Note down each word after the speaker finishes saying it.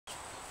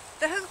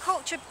The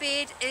Hugelkultur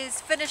bed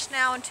is finished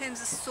now in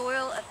terms of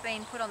soil have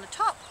been put on the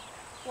top.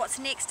 What's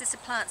next is to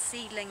plant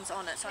seedlings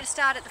on it. So I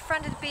start at the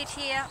front of the bed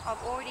here.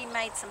 I've already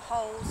made some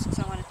holes,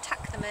 so I'm going to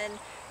tuck them in,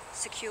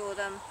 secure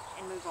them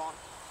and move on.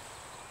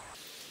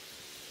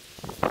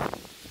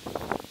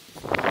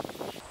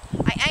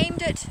 I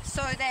aimed it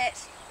so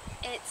that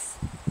it's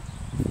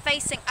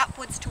facing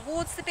upwards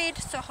towards the bed,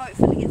 so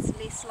hopefully it's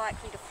less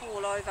likely to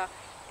fall over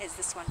as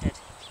this one did.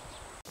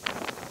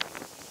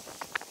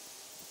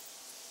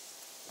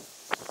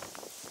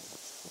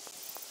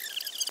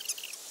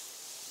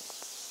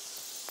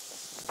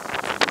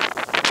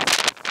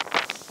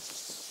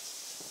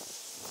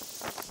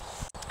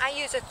 I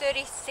use a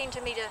 30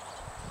 centimetre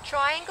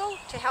triangle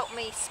to help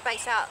me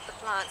space out the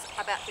plants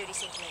about 30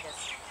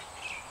 centimetres.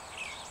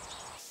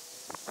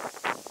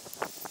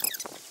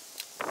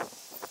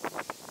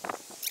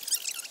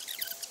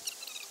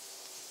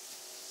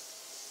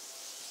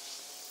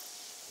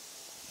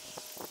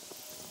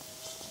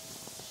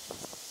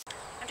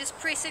 I'm just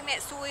pressing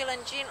that soil in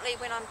gently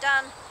when I'm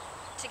done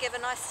to give a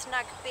nice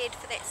snug bed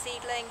for that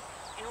seedling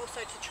and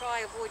also to try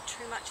avoid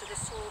too much of the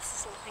soil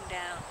slipping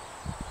down.